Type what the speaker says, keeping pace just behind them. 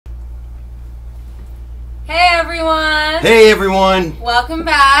everyone! Hey everyone! Welcome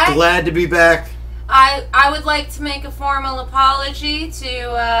back. Glad to be back. I would like to make a formal apology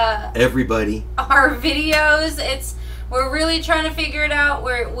to everybody. Our videos. We're really trying to figure it out.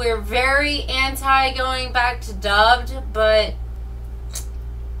 We're very anti going back to dubbed, but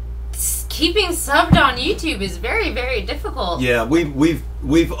keeping subbed on YouTube is very, very difficult. Yeah, we've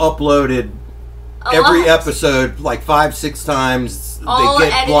uploaded every episode like 5-6 times. All they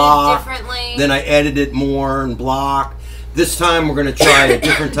get edited blocked. Differently. Then I edit it more and block. This time we're going to try a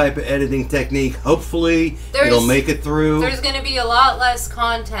different type of editing technique. Hopefully it'll make it through. There's going to be a lot less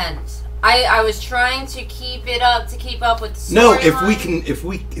content. I was trying to keep it up to keep up with the storyline. No,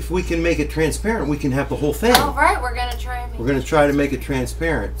 if we can make it transparent, we can have the whole thing. Oh right, we're going to try. We're going to try to make it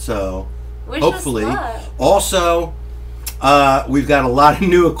transparent. So Wish hopefully. us luck. Also, we've got a lot of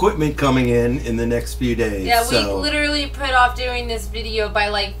new equipment coming in the next few days. Yeah, we literally put off doing this video by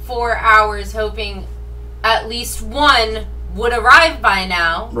like 4 hours, hoping at least one would arrive by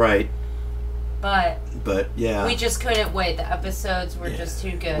now. Right. But yeah, we just couldn't wait. The episodes were just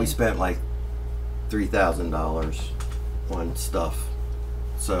too good. We spent like $3,000 on stuff.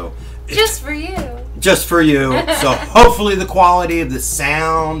 So just for you. Just for you. So hopefully the quality of the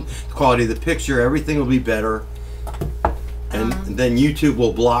sound, the quality of the picture, everything will be better. And then YouTube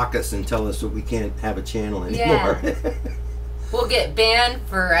will block us and tell us that we can't have a channel anymore. Yeah. We'll get banned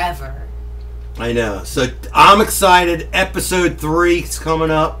forever. I know. So I'm excited. Episode 3 is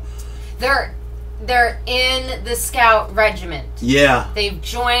coming up. They're in the Scout Regiment. Yeah. They've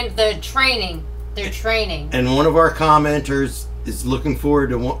joined the training. They're training. And one of our commenters is looking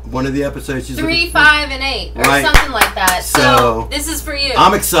forward to one of the episodes. She's 3, 5, and 8, or something like that. So this is for you.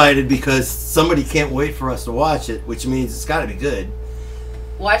 I'm excited because somebody can't wait for us to watch it, which means it's got to be good.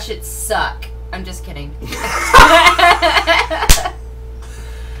 Watch it suck. I'm just kidding.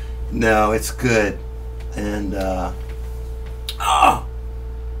 No, it's good. And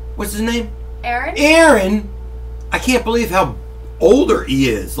what's his name? Aaron. Aaron. I can't believe how older he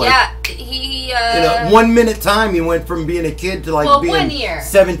is. Like, yeah, he. In a 1 minute time, he went from being a kid to like being 1 year.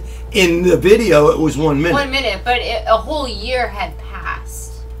 7. In the video, it was 1 minute. 1 minute, but a whole year had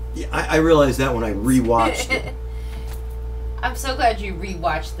passed. Yeah, I realized that when I rewatched it. I'm so glad you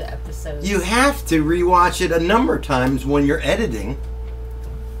rewatched the episodes. You have to rewatch it a number of times when you're editing.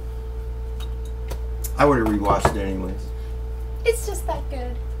 I would have rewatched it anyways. It's just that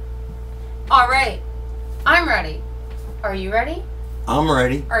good. All right, I'm ready. Are you ready? I'm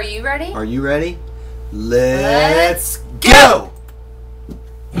ready. Are you ready? Are you ready? Let's go!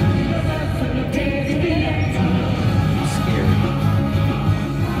 I'm scared.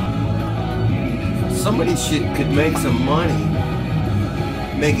 Somebody could make some money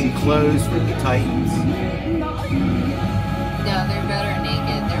making clothes for the Titans. No, they're better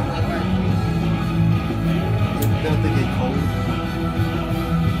naked. They're way more. Don't they get cold?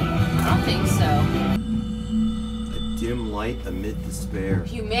 I don't think so. Dim light amid despair.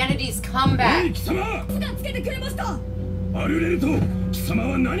 Humanity's comeback. They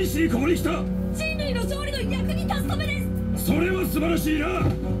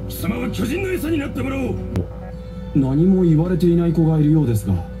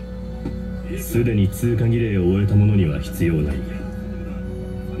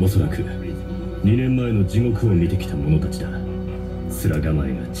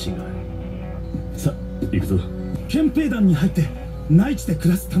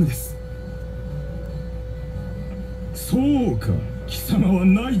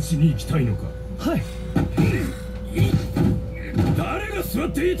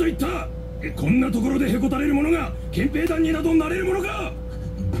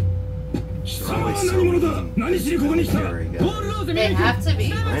have to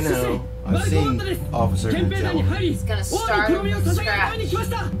be. I know. I've seen Officer Magellan. He's gonna start them from scratch.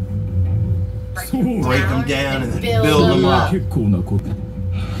 Break them down and then build them up.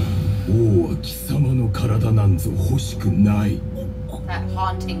 That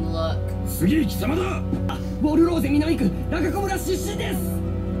haunting look. When you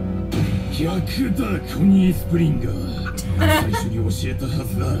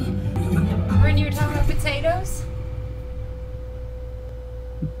were talking about potatoes?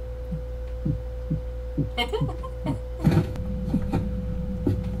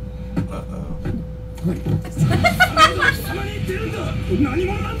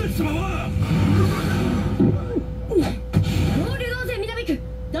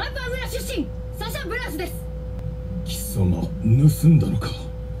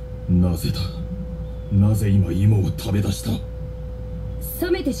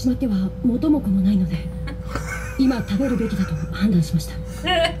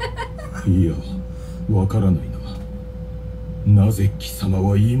 なぜ貴様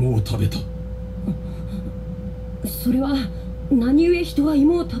は芋を食べた？それは何故人は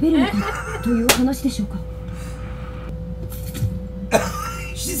芋を食べるのかという話でしょうか。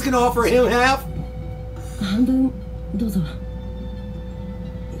She's gonna offer him half? 半分どうぞ。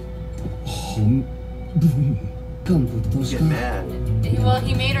半分。幹部とし Get か mad. Well,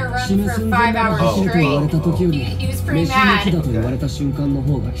 he made her 死 run ぬ for 寸 5 前ま hours で走ると言われ straight. た時より He was 飯 pretty 抜きだ mad. と言われた瞬間の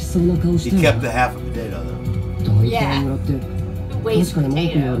方が悲壮な顔し He て kept る the half a potato though. 大体村って確 Waste かに文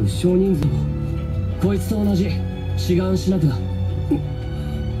句のあ potato. る少人数もこいつと同じ志願しなくだ。そ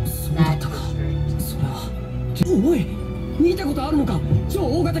うだ That ったか。 district. それはおい見たことあるのか超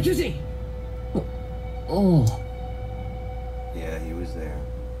大型巨人。ああ Yeah, he was there.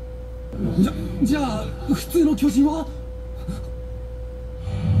 じゃあ普通の巨人は？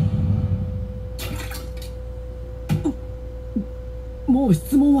もう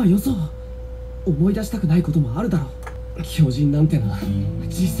質問はよそう。思い出したくないこともあるだろう。巨人なんてな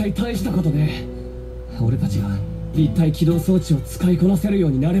実際大したことね。俺たちが立体起動装置を使いこなせるよ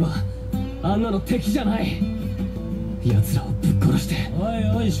うになればあんなの敵じゃない。奴らをぶっ殺して。お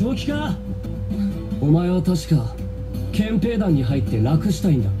いおい正気か。お前は確か憲兵団に入って楽した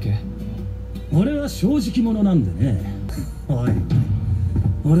いんだっけ。俺は正直者なんでね。おい、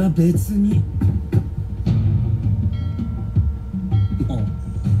俺は別に。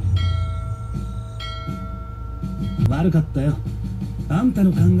悪かったよ。あんた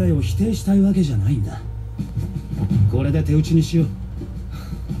の考えを否定したいわけじゃないんだ。これで手打ちにしよう。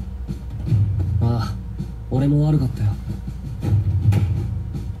ああ、俺も悪かったよ。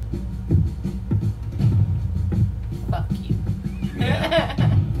Fuck you.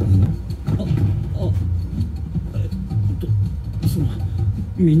 その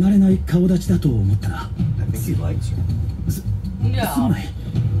見慣れない顔立ちだと思ったな。I think he likes her. すま No. ない。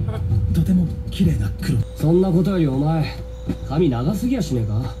とても綺麗な黒。そんなことよりお前髪長すぎやしねえ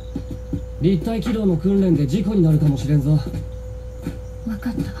か。立体起動の訓練で事故になるかもしれんぞ。分か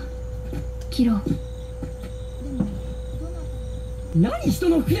った切ろう。何人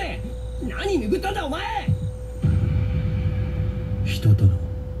の服で何拭ったんだお前。人との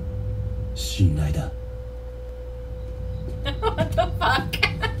信頼だ。What the fuck?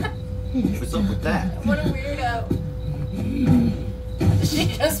 What's up with that? What a weirdo. She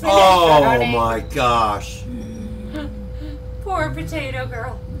just made Oh it my gosh. Poor potato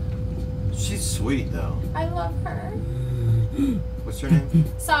girl. She's sweet though. I love her. What's her name?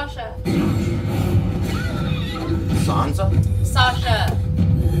 Sasha. Sansa? Sasha.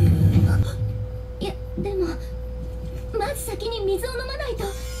 いやでもまず先に水を飲まないと。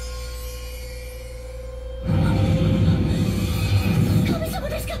神様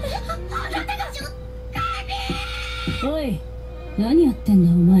ですか。あなたがおい何やってん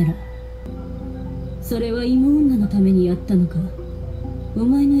だお前ら。それは芋女のためにやったのか。お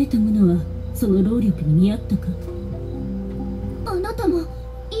前の得たものはその労力に見合ったか。あなたもい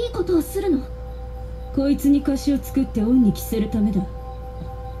いことをするの。こいつに貸しを作って恩に着せるためだ。こ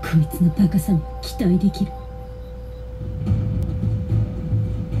いつのバカさに期待できる。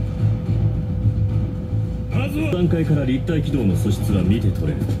まずは段階から立体起動の素質は見て取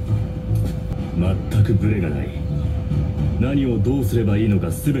れる。全くブレがない。何をどうすればいいのか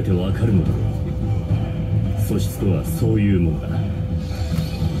全てわかるのだろう。素質とはそういうものだ。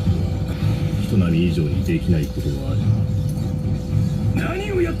人並み以上にできないこともある。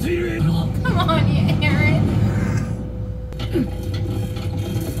何をやっている。 Come on, you Aaron.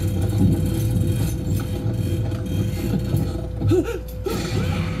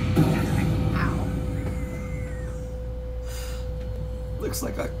 Looks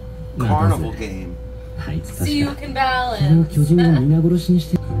like a carnival game. あいつ So you can その巨人を balance. 皆殺しにし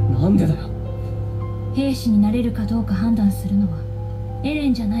てなんでだよ。兵士になれるかどうか判断するのはエレ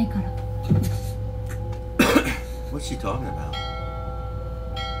ンじゃないから。 What's she talking about?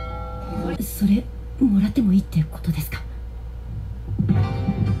 それもらってもいいってことですか。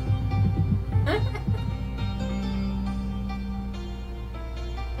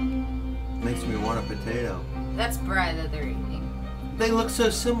 Makes me want a potato. That's bread that they're eating. They look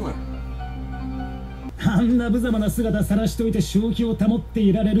so similar. あんな無様な姿さらしといて正気を保って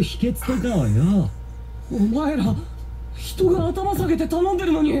いられる秘訣とかはよ。お前ら人が頭下げて頼んで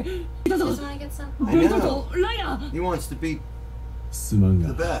るのに。いたぞ You just wanna get some? I ベルト know. とライナー。 He wants to be すまん the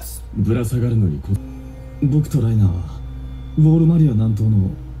が best. ぶら下がるのに僕とライナーはウォールマリア南東の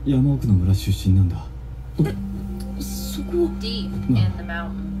山奥の村出身なんだ。そこ Deep in the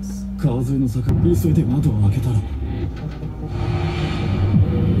mountains. 川沿いの坂急いで窓を開けたら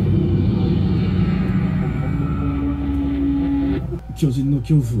巨人の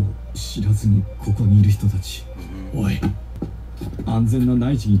恐怖を知らずにここにいる人たち。おい安全な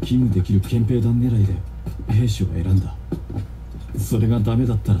内地に勤務できる憲兵団狙いで兵士を選んだ。それがダメ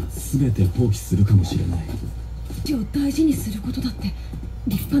だったら全て放棄するかもしれない。命を大事にすることだって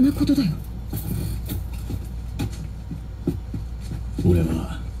立派なことだよ。俺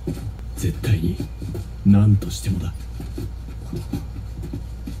は絶対に何としてもだ。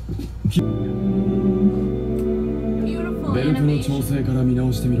ベルトの調整から見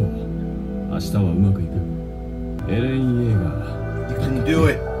直してみろ。明日はうまくいく。エレン・イェーガー。 You can do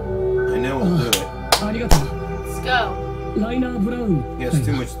it. I know we'll do it. ありがとう。 Let's go. ライナー・ブラウン。 He has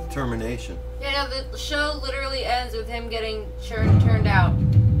too much determination. Yeah, no, the show literally ends with him getting turned out.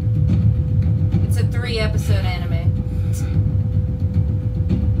 It's a 3-episode anime.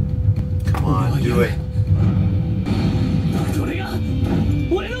 Come on, do it. これが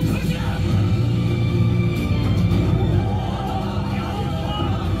俺の武器だ。や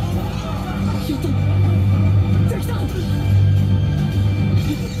った。できた。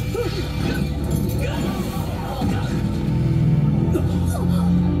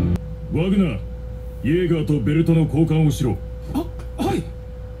ワグナー、イェーガーとベルトの交換をしろ。はい。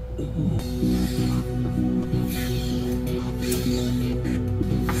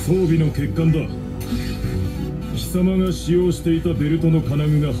装備の欠陥だ。貴様が使用していたベルトの金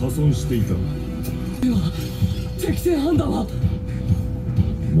具が破損していた。では適正判断は。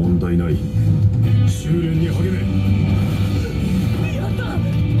問題ない。修練に励め。やった。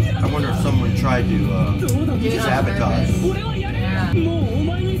 I wonder if someone tried to どうだ。 sabotage. 俺はやれる。もうお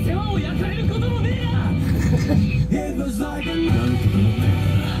前に世話を焼かれることもねえな。なんとかなったよな。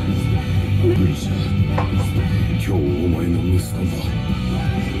グリシャ、今日お前の息子が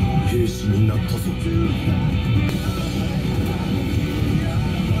兵士になったぞ。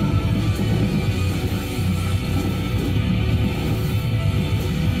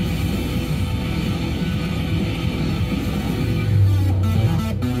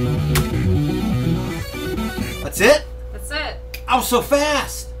That's it? That's it. Oh, so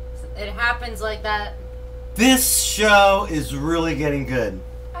fast. It happens like that. This show is really getting good.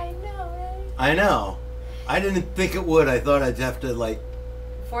 I know, right? I know. I didn't think it would. I thought I'd have to, like...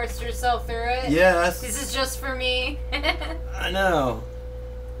 Force yourself through it. Yes. This is just for me. I know.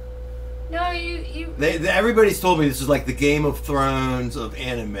 No, you. Everybody's told me this is like the Game of Thrones of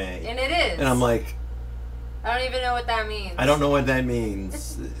anime. And it is. And I'm like... I don't even know what that means. I don't know what that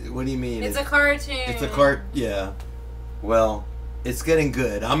means. What do you mean? It's a cartoon. It's a yeah. Well, it's getting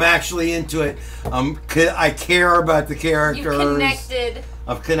good. I'm actually into it. I care about the characters. You connected.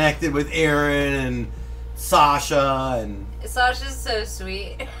 I've connected with Aaron and Sasha and Sasha's so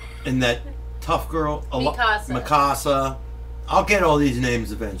sweet. and that tough girl Mikasa. Mikasa. I'll get all these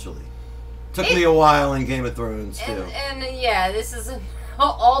names eventually. Took me a while in Game of Thrones too. And yeah, this is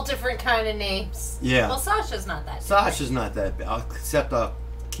all different kind of names. Yeah. Well, Sasha's not that. Sasha's not that bad. Except I'll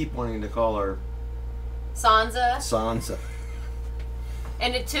keep wanting to call her Sansa. Sansa.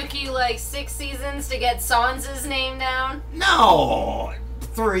 And it took you like 6 seasons to get Sansa's name down? No!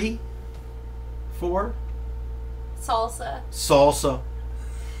 3. 4. Salsa. Salsa.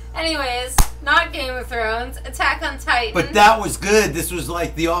 Anyways, not Game of Thrones. Attack on Titan. But that was good. This was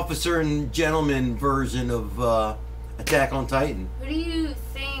like the officer and gentleman version of Attack on Titan. Who do you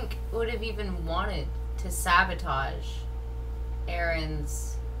think would have even wanted to sabotage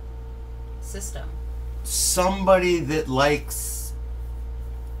Aaron's system? Somebody that likes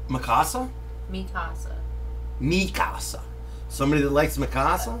Mikasa? Mikasa. Somebody that likes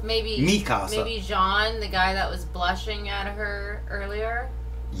Mikasa? Maybe Mikasa. Maybe Jean, the guy that was blushing at her earlier.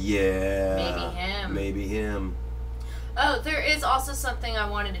 Yeah. Maybe him. Maybe him. Oh, there is also something I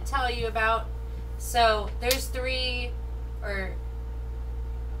wanted to tell you about. So there's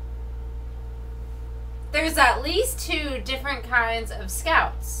there's at least 2 different kinds of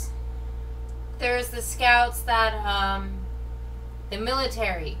scouts. There's the scouts that the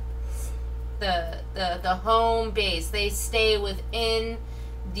military, the home base, they stay within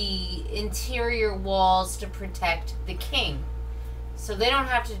the interior walls to protect the king. So they don't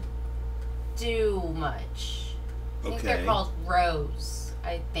have to do much. I think they're called rows,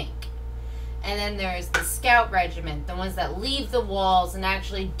 I think. And then there's the scout regiment, the ones that leave the walls and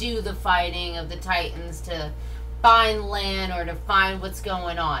actually do the fighting of the Titans to find land or to find what's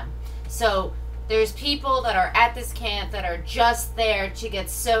going on. So there's people that are at this camp that are just there to get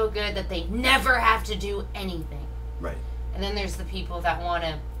so good that they never have to do anything. Right. And then there's the people that want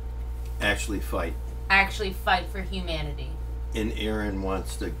to actually fight for humanity. And Aaron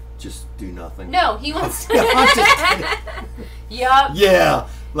wants to just do nothing. No, he wants to. I'm just kidding. Yup. Yeah,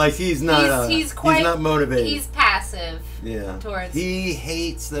 like he's not. He's not motivated. He's passive. Yeah. Towards. He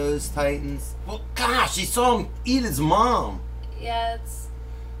hates those Titans. Well, gosh, he saw him eat his mom. Yeah, it's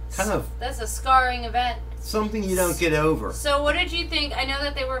Kind of that's a scarring event. something you don't get over. So what did you think? I know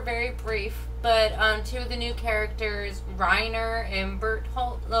that they were very brief, but two of the new characters, Reiner and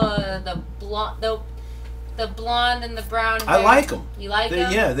Berthold, the blonde and the brown hair. I like them. You like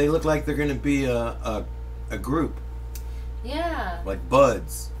them? Yeah, they look like they're going to be a group, Yeah. like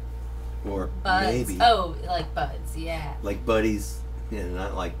buds, or Buds. maybe Oh, like buds, yeah. like buddies. Yeah,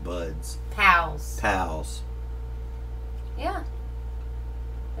 not like buds. Pals. Pals. Yeah.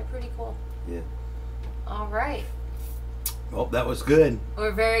 They're pretty cool. Yeah. All right. Well, that was good.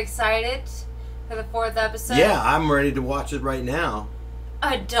 We're very excited for the 4th episode. Yeah, I'm ready to watch it right now.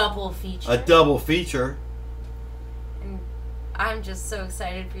 A double feature. A double feature. And I'm just so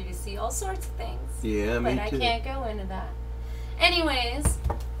excited for you to see all sorts of things. Yeah, me But too. I can't go into that. Anyways,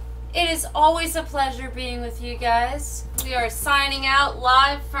 it is always a pleasure being with you guys. We are signing out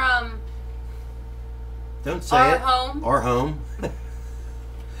live from Don't say our it. home. Our home.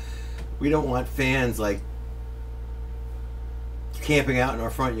 We don't want fans like camping out in our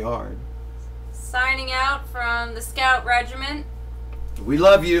front yard. Signing out from the Scout Regiment. We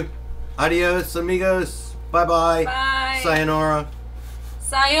love you. Adios, amigos. Bye-bye. Bye. Sayonara.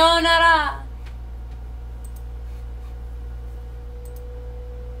 Sayonara.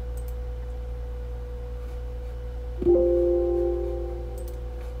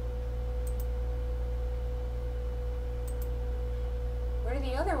 Where did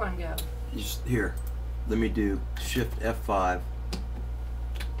the other one go? Just here. Let me do Shift F5.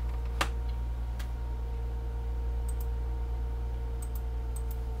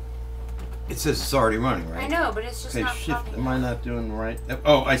 It says it's already running, right? I know, but it's just Okay, not Shift. popping Am I up. not doing right?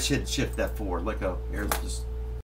 Oh, I should Shift F4. Let go. Here, just